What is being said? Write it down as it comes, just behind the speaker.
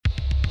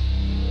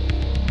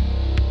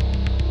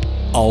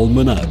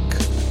Almanac.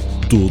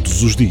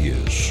 Todos os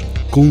dias,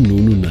 com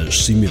Nuno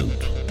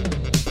Nascimento.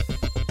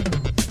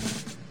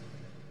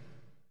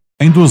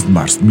 Em 12 de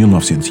março de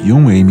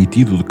 1901 é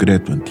emitido o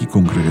decreto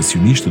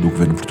anticongregacionista do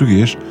governo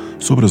português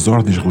sobre as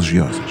ordens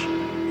religiosas.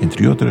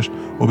 Entre outras,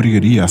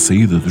 obrigaria à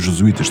saída dos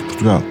jesuítas de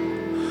Portugal.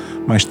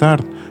 Mais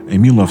tarde, em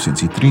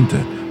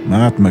 1930,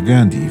 Mahatma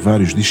Gandhi e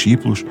vários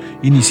discípulos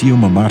iniciam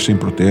uma marcha em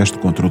protesto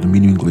contra o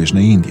domínio inglês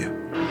na Índia.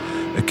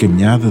 A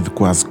caminhada de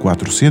quase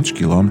 400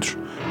 km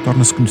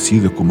torna-se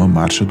conhecida como a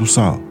Marcha do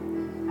Sal.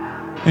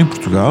 Em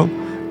Portugal,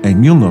 em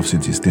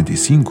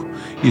 1975,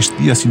 este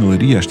dia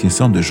assinalaria a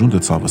extinção da Junta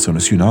de Salvação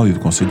Nacional e do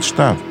Conselho de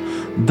Estado,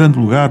 dando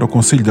lugar ao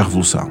Conselho da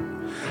Revolução.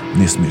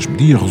 Nesse mesmo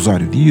dia,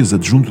 Rosário Dias,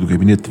 adjunto do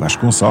gabinete de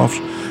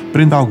Vasconcelos,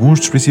 prende alguns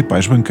dos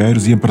principais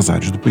banqueiros e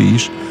empresários do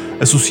país,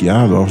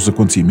 associado aos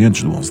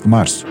acontecimentos do 11 de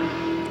março.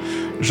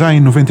 Já em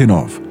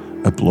 99,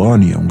 a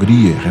Polónia, a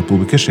Hungria e a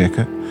República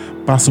Checa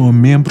passam a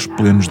membros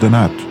plenos da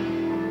NATO.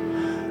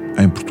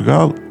 Em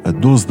Portugal, a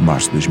 12 de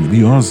março de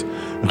 2011,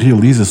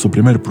 realiza-se o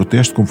primeiro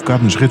protesto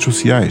convocado nas redes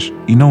sociais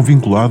e não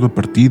vinculado a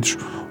partidos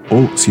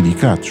ou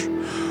sindicatos.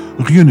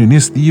 Reúne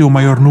nesse dia o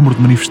maior número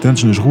de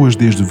manifestantes nas ruas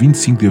desde o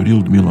 25 de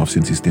abril de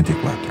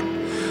 1974.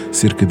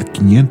 Cerca de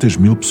 500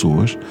 mil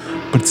pessoas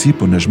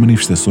participam nas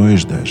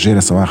manifestações da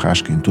Geração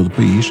Arrasca em todo o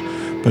país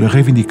para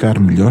reivindicar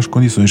melhores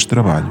condições de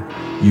trabalho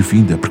e o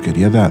fim da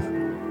precariedade.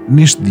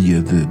 Neste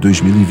dia de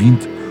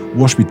 2020,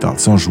 o Hospital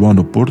de São João,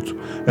 no Porto,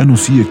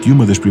 anuncia que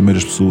uma das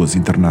primeiras pessoas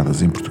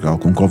internadas em Portugal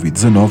com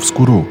Covid-19 se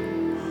curou.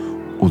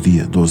 O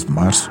dia 12 de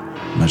março,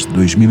 mas de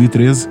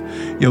 2013,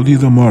 é o dia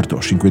da morte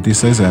aos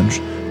 56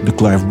 anos de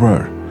Clive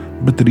Burr,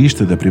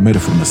 baterista da primeira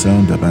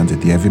formação da banda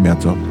de heavy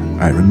metal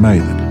Iron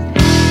Maiden.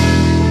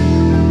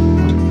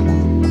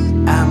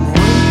 At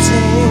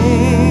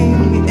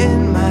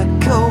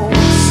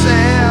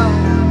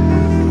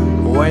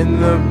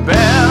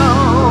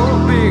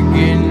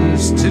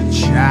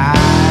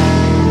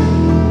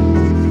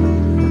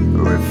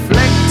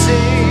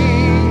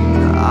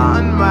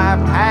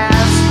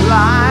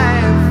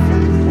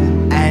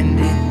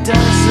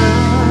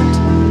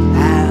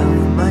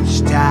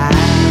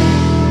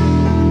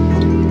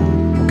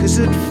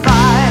 5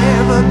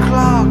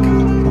 o'clock,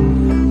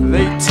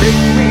 they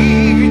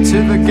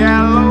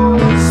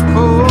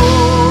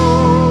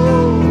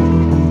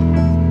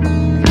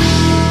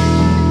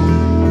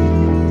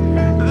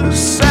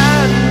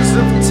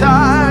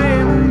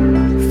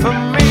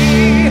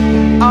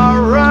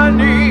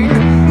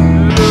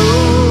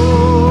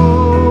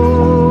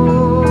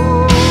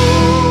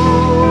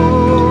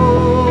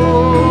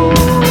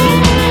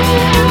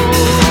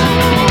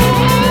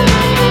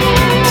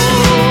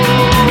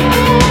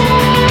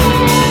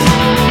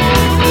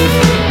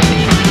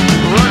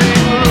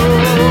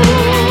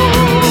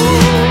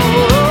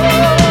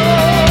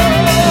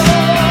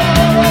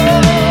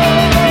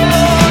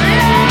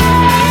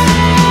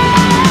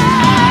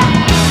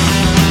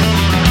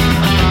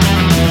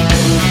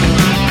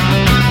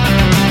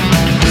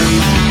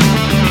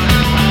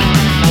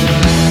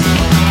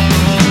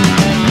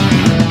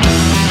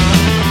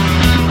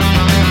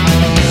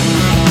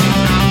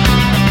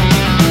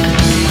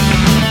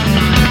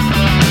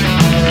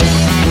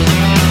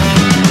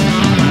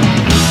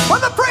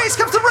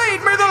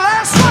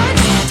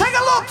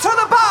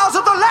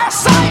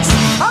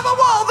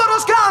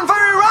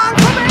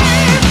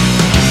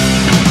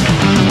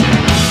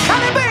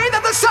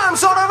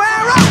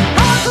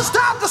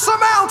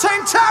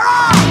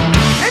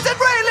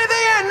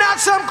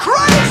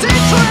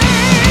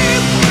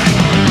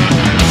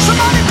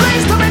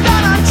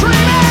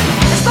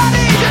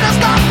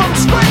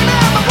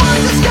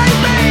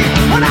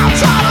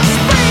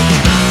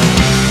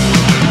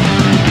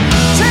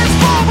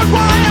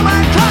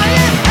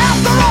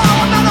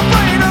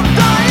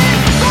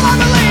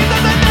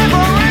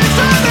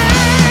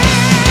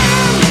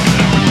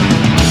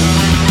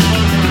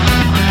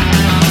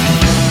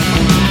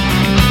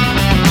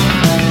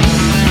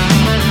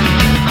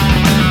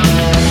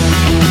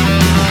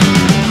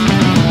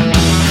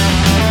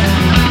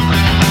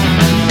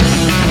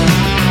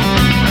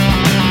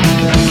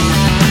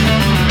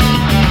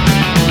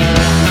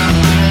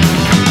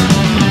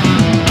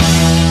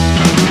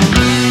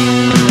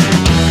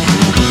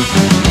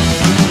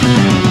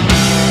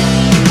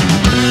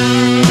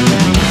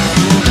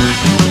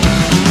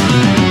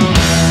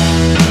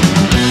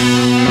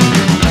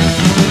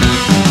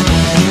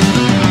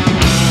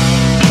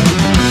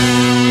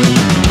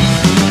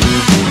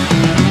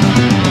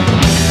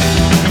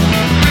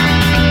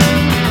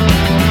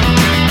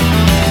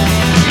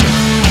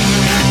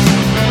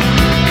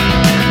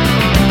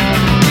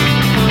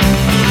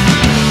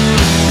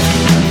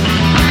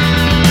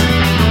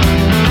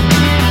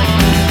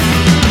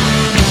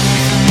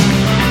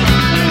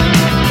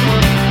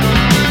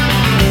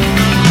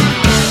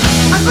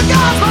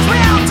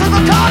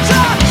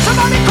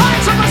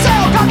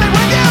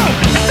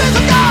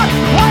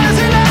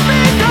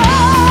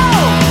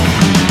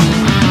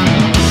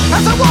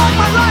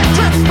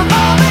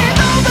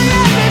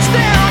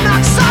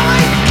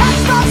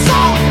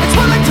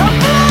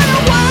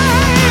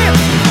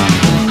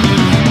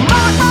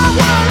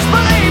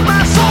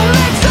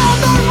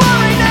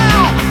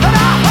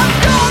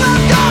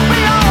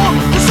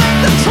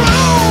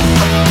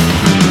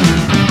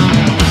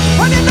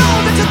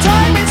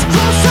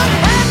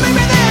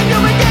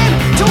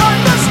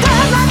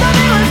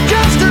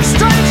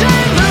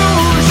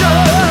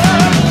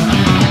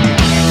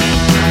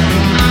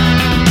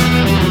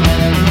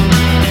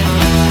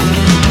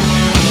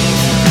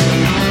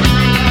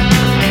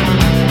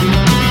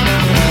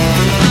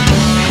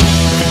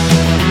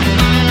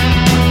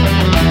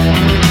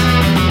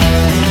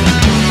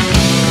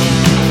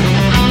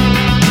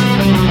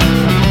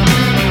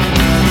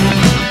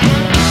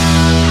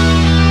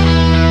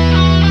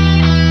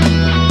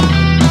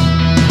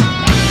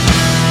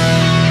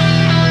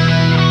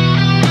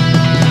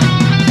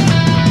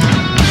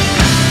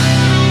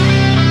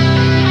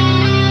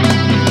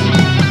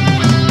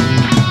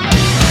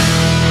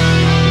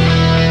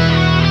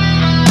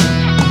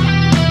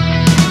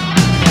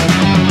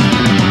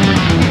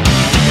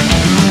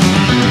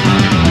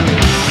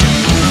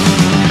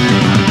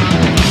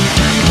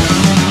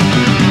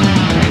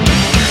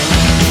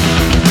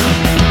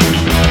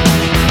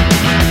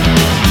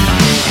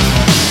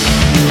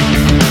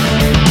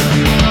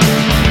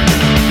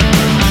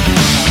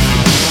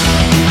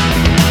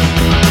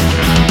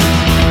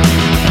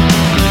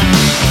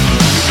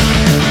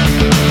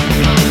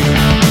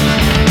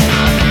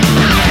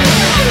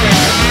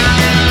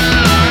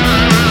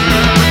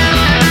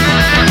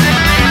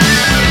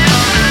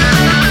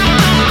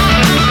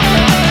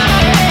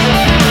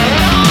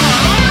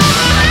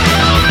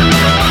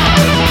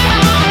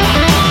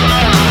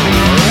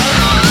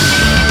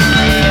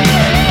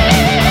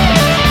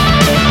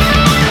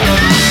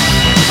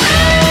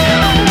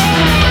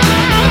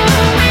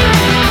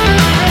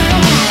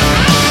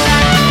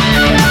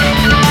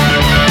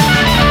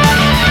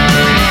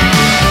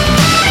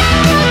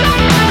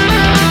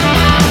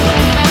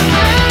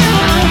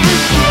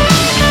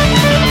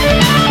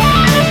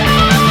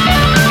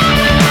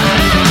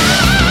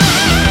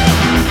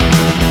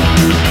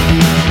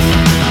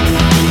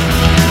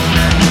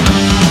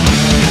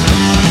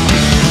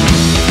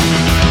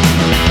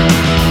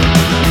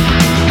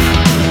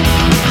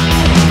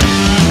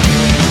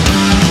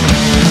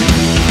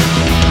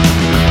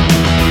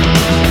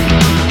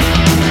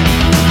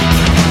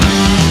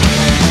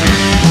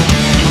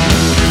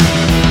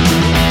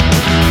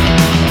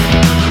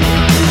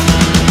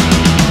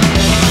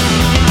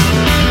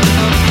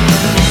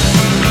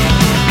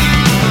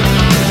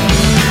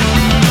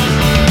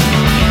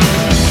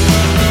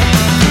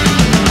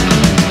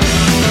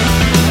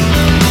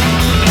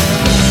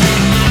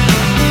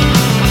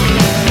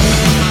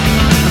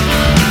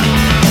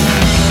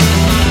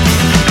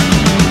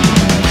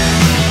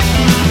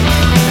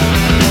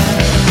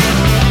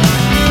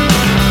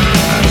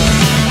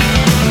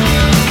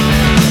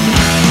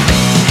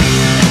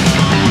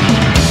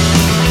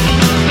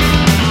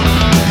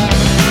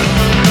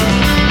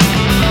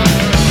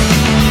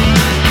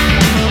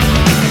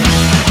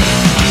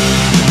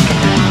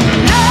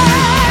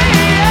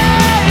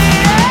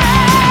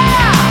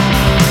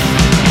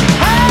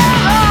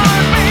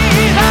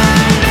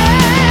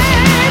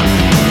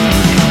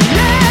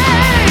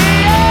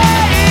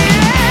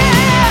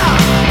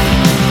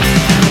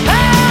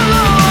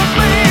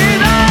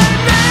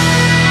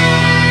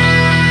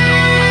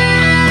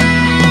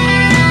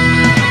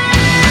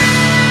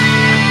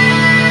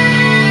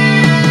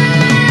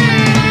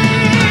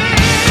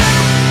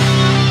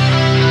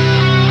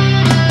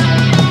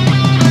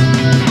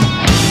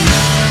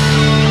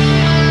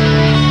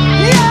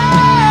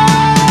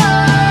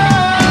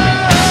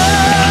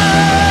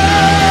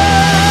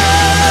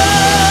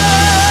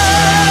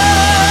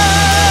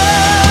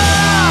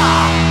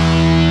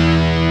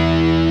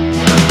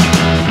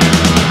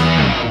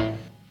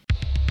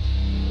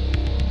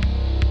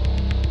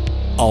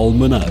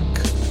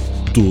Almanac.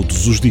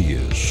 Todos os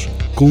dias,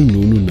 com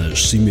Nuno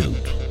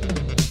Nascimento.